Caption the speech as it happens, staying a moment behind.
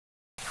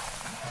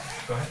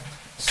Go ahead.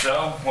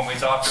 So, when we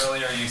talked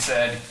earlier, you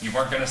said you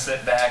weren't going to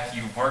sit back,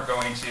 you weren't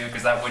going to,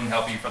 because that wouldn't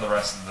help you for the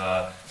rest of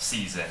the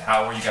season.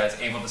 How were you guys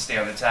able to stay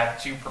on the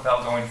attack to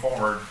propel going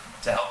forward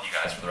to help you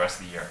guys for the rest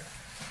of the year?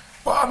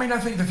 Well, I mean, I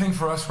think the thing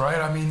for us, right,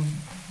 I mean,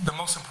 the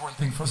most important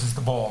thing for us is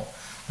the ball.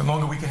 The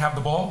longer we can have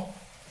the ball,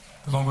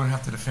 the longer we don't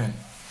have to defend.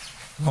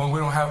 The longer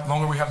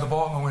we have the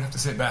ball, the longer we have to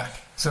sit back.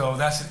 So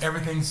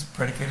everything's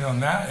predicated on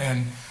that.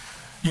 And,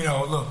 you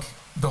know, look,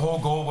 the whole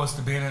goal was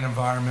to be in an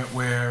environment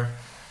where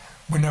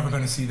we're never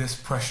going to see this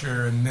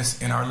pressure and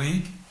this in our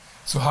league.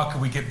 So how could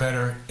we get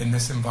better in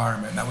this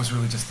environment? And that was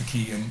really just the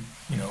key. And,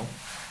 you know,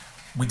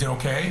 we did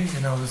okay.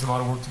 You know, there's a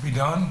lot of work to be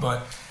done.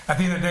 But at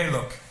the end of the day,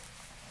 look,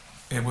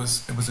 it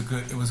was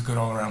good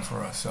all around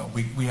for us. So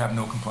we have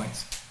no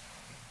complaints.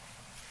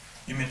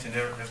 You mentioned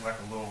there's like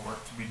a little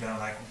work to be done.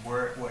 Like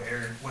what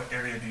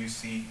area do you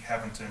see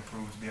having to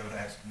improve to be able to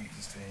actually beat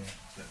this team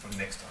for the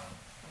next time,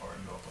 or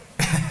you go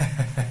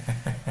play?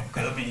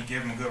 Because you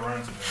give them a good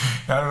run today.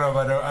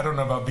 I don't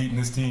know about beating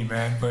this team,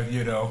 man. But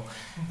you know,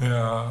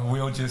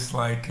 we'll just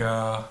like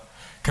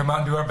come out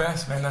and do our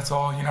best, man. That's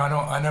all. You know,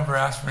 I never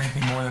ask for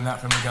anything more than that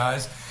from the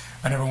guys.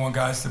 I never want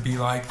guys to be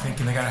like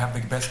thinking they got to have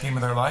the best game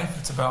of their life.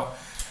 It's about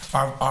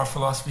our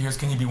philosophy here is,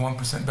 can you be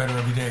 1% better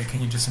every day?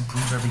 Can you just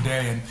improve every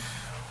day? And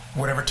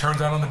whatever turns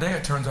out on the day,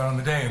 it turns out on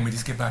the day, and we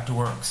just get back to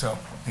work. So,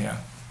 yeah.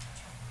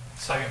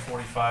 Second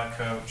 45,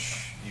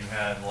 Coach, you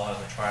had a lot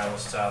of the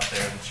trialists out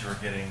there that you were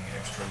getting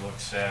extra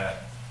looks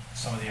at.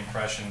 Some of the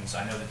impressions,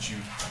 I know that you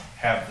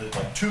have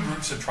like two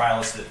groups of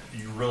trialists that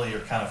you really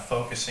are kind of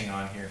focusing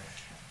on here.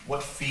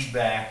 What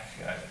feedback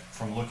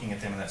from looking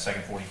at them in that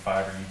second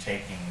 45 are you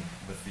taking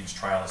with these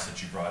trialists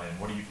that you brought in?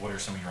 What are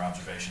some of your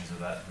observations of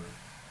that group?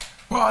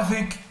 Well, I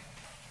think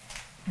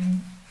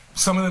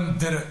some of them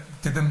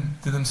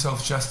did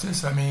themselves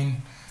justice. I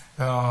mean,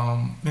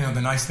 you know,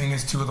 the nice thing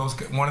is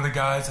one of the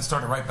guys that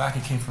started right back,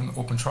 he came from the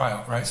open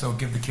tryout, right? So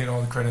give the kid all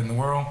the credit in the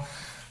world.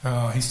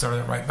 He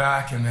started it right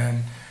back, and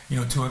then, you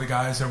know, two of the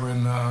guys that were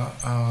in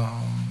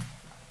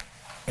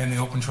the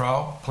open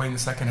trial played in the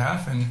second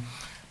half, and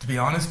to be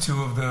honest,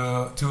 two of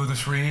the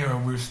three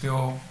we're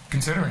still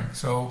considering.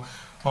 So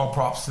all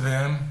props to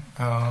them,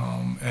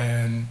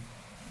 and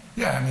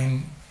yeah, I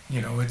mean,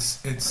 you know,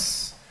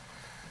 it's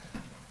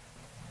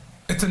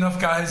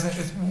enough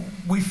guys.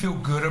 We feel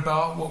good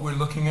about what we're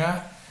looking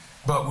at,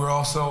 but we're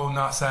also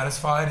not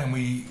satisfied, and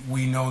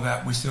we know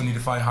that we still need to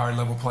find higher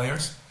level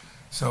players.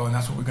 So, and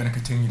that's what we're going to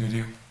continue to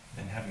do.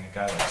 And having a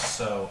guy like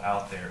So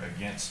out there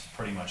against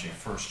pretty much a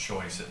first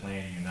choice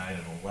Atlanta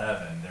United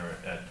 11, they're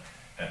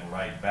at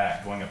right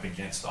back, going up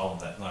against all of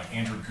that, like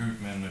Andrew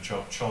Gutman, the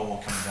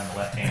Chol coming down the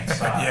left-hand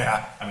side.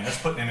 Yeah. I mean,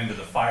 that's putting him into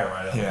the fire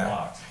right out of the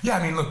blocks. Yeah,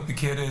 I mean, look, the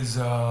kid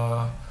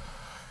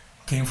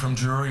came from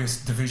Drury, it's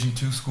Division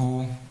II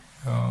school.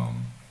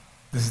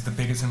 This is the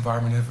biggest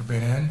environment he's ever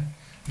been in.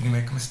 Did he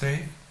make a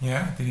mistake?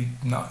 Yeah. Did he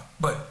not?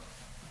 But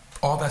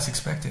all that's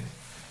expected.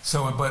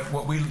 So, but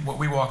what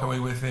we walk away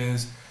with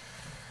is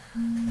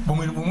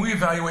when we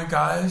evaluate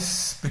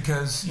guys,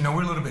 because you know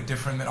we're a little bit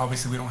different. That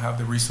obviously we don't have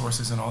the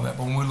resources and all that.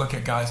 But when we look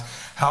at guys,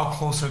 how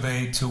close are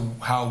they to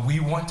how we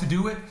want to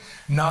do it?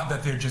 Not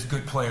that they're just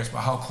good players,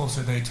 but how close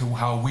are they to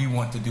how we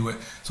want to do it?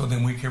 So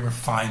then we can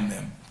refine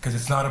them. Because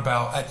it's not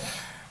about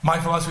my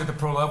philosophy at the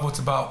pro level. It's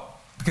about,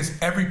 because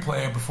every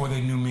player before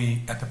they knew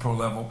me at the pro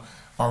level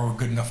are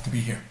good enough to be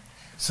here.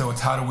 So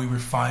it's how do we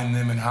refine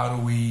them, and how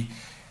do we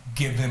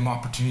give them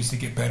opportunities to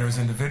get better as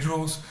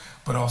individuals,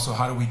 but also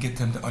how do we get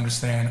them to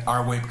understand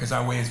our way, because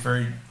our way is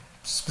very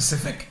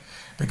specific,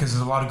 because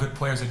there's a lot of good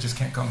players that just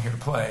can't come here to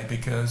play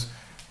because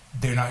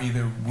they're not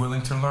either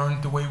willing to learn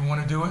the way we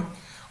want to do it,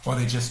 or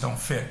they just don't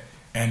fit.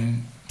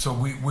 And so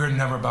we're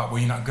never about, well,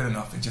 you're not good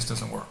enough, it just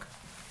doesn't work.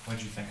 What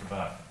did you think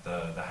about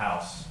the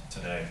house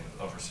today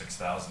with over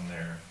 6,000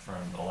 there, from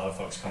a lot of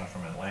folks coming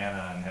from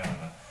Atlanta and having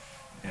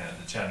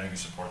the Chattanooga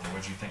support there?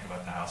 What did you think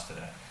about the house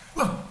today?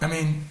 Look, I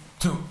mean,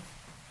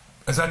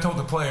 as I told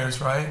the players,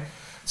 right,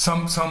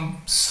 some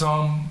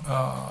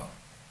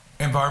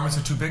environments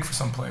are too big for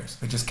some players.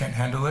 They just can't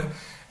handle it.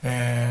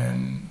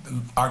 And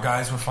our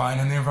guys were fine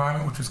in the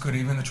environment, which was good,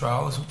 even the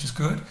trials, which is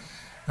good.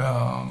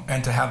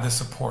 And to have this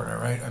support,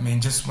 right? I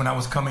mean, just when I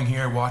was coming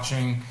here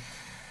watching,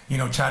 you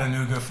know,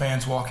 Chattanooga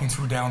fans walking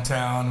through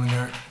downtown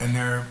in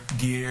their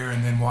gear,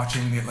 and then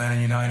watching the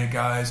Atlanta United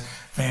guys,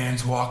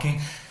 fans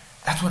walking,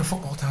 that's what a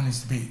football town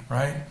needs to be,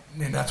 right?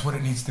 And that's what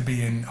it needs to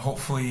be, and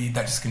hopefully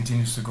that just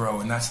continues to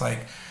grow. And that's like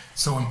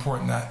so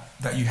important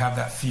that you have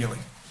that feeling.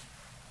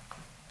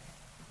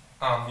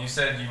 You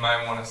said you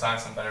might want to sign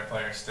some better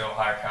players, still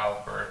higher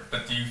caliber,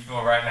 but do you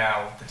feel right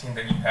now with the team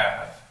that you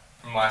have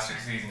from last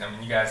year's season, I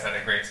mean, you guys had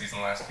a great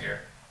season last year,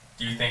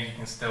 do you think you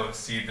can still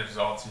exceed the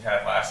results you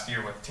had last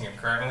year with the team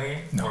currently?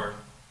 No. Or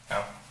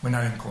no? We're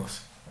not even close.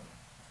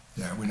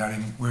 Yeah, we're not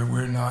even,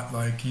 we're not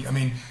like, I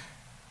mean,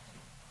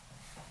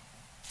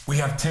 we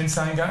have 10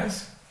 signed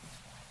guys.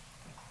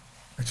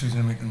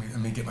 Actually, let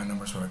me get my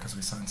numbers right, because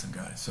we signed some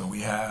guys. So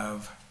we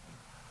have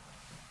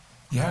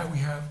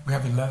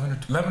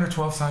 11 or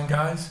 12 signed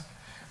guys.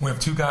 We have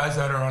 2 guys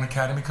that are on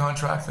academy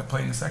contracts that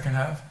play in the second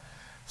half.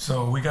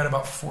 So we got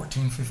about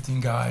 14, 15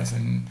 guys,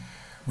 and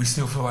we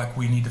still feel like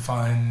we need to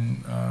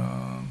find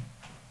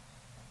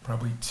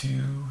probably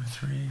 2,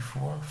 3,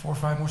 4 or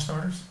 5 more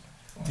starters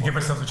to give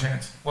ourselves a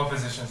chance. What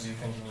positions do you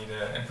think you need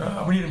to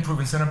improve? We need to improve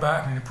in center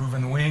back. We need to improve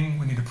in the wing.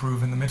 We need to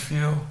improve in the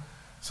midfield.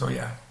 So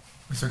yeah,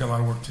 we still got a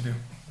lot of work to do.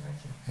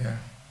 Thank you. Yeah.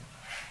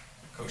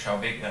 Coach, how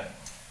big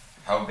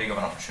of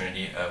an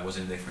opportunity was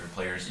it for your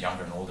players,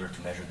 younger and older,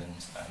 to measure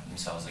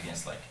themselves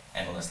against like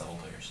MLS level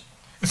players?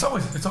 It's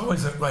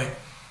always like,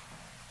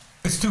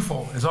 it's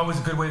twofold. It's always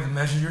a good way to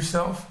measure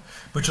yourself,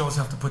 but you always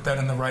have to put that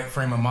in the right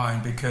frame of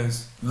mind,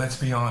 because let's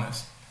be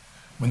honest,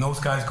 when those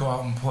guys go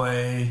out and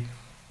play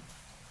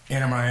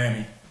Inter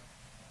Miami,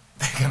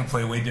 they're gonna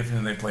play way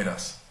different than they played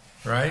us,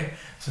 right?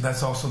 So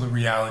that's also the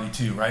reality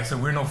too, right? So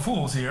we're no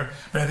fools here,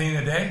 but at the end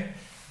of the day,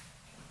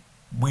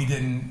 we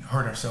didn't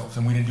hurt ourselves,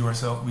 and we didn't do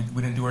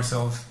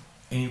ourselves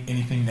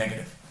anything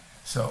negative.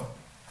 So,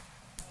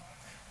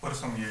 what are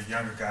some of your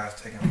younger guys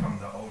taking from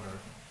the older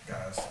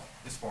guys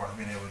as far as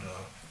being able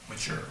to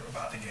mature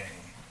about the game?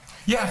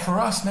 Yeah, for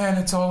us, man,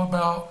 it's all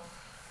about,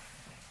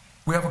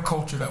 we have a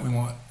culture that we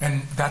want,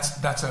 and that's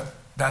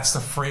the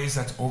phrase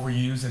that's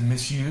overused and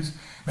misused.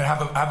 But I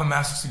have a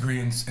master's degree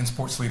in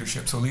sports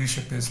leadership, so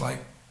leadership is like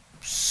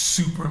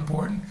super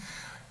important.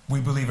 We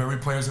believe every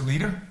player is a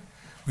leader.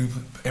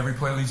 Every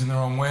player leads in their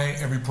own way.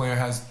 Every player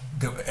has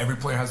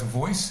a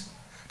voice.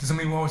 Doesn't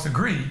mean we always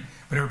agree,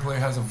 but every player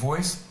has a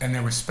voice, and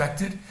they're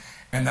respected,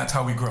 and that's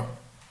how we grow.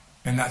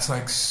 And that's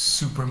like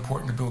super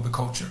important to build the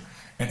culture.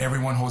 And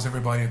everyone holds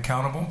everybody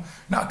accountable.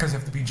 Not because they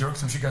have to be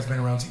jerks. I'm sure you guys have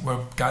been around where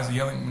guys are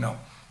yelling. No.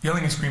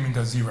 Yelling and screaming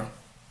does zero.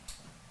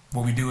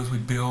 What we do is we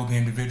build the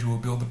individual,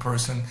 build the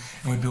person,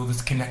 and we build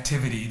this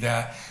connectivity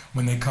that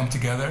when they come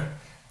together,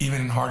 even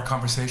in hard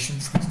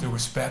conversations, they still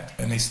respect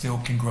and they still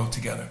can grow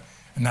together.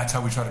 And that's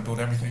how we try to build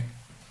everything.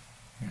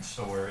 Yeah.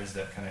 So where is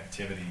that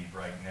connectivity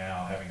right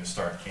now? Having to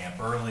start camp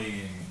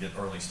early and get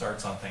early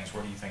starts on things,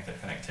 where do you think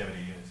that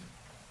connectivity is?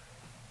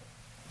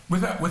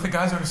 With the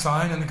guys that are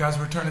signed and the guys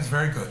who return, it's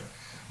very good.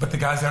 But the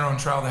guys that are on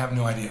trial, they have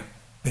no idea.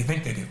 They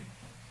think they do,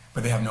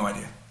 but they have no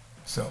idea.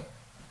 So.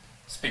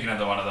 Speaking of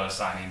one of those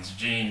signings,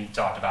 Gene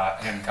talked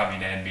about him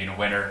coming in, being a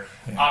winner.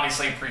 Yeah.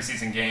 Obviously a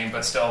preseason game,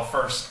 but still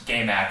first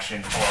game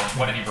action for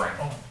what did he bring?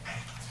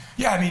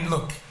 Yeah, I mean,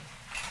 look,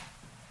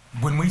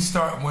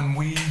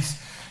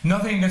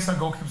 nothing against our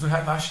goalkeepers we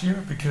had last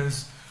year,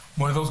 because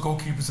one of those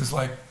goalkeepers is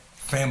like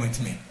family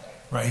to me,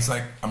 right? He's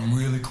like, I'm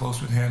really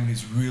close with him.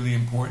 He's really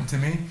important to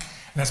me.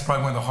 And that's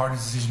probably one of the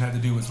hardest decisions I had to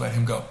do was let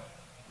him go.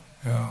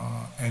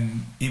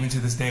 And even to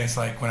this day, it's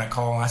like when I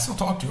call, I still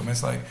talk to him.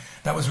 It's like,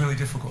 that was really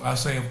difficult. I'll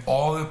say of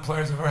all the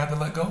players I've ever had to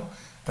let go,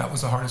 that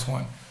was the hardest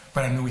one.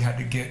 But I knew we had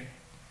to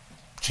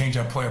change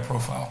our player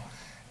profile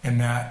in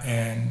that.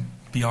 And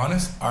be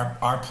honest,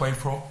 our player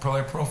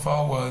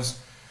profile was,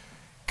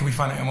 can we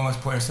find an MLS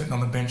player sitting on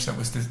the bench that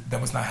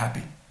was not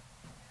happy?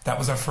 That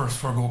was our first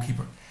for a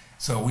goalkeeper.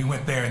 So we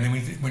went there, and then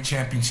we went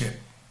championship.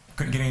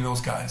 Couldn't get any of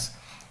those guys.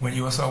 Went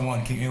USL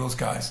 1, couldn't get any of those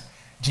guys.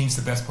 Gene's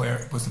the best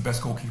player, was the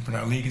best goalkeeper in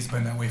our league. It's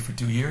been that way for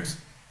 2 years,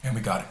 and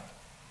we got it.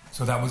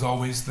 So that was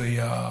always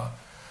the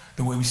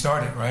way we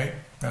started, right?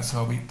 That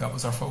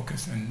was our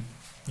focus. And,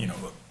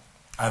 look,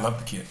 I love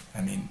the kid.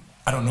 I mean,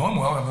 I don't know him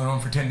well. I've known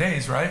him for 10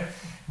 days, right?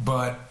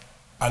 But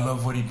I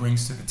love what he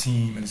brings to the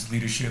team and his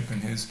leadership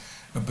and his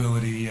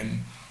ability,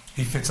 and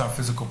he fits our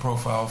physical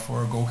profile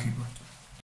for a goalkeeper.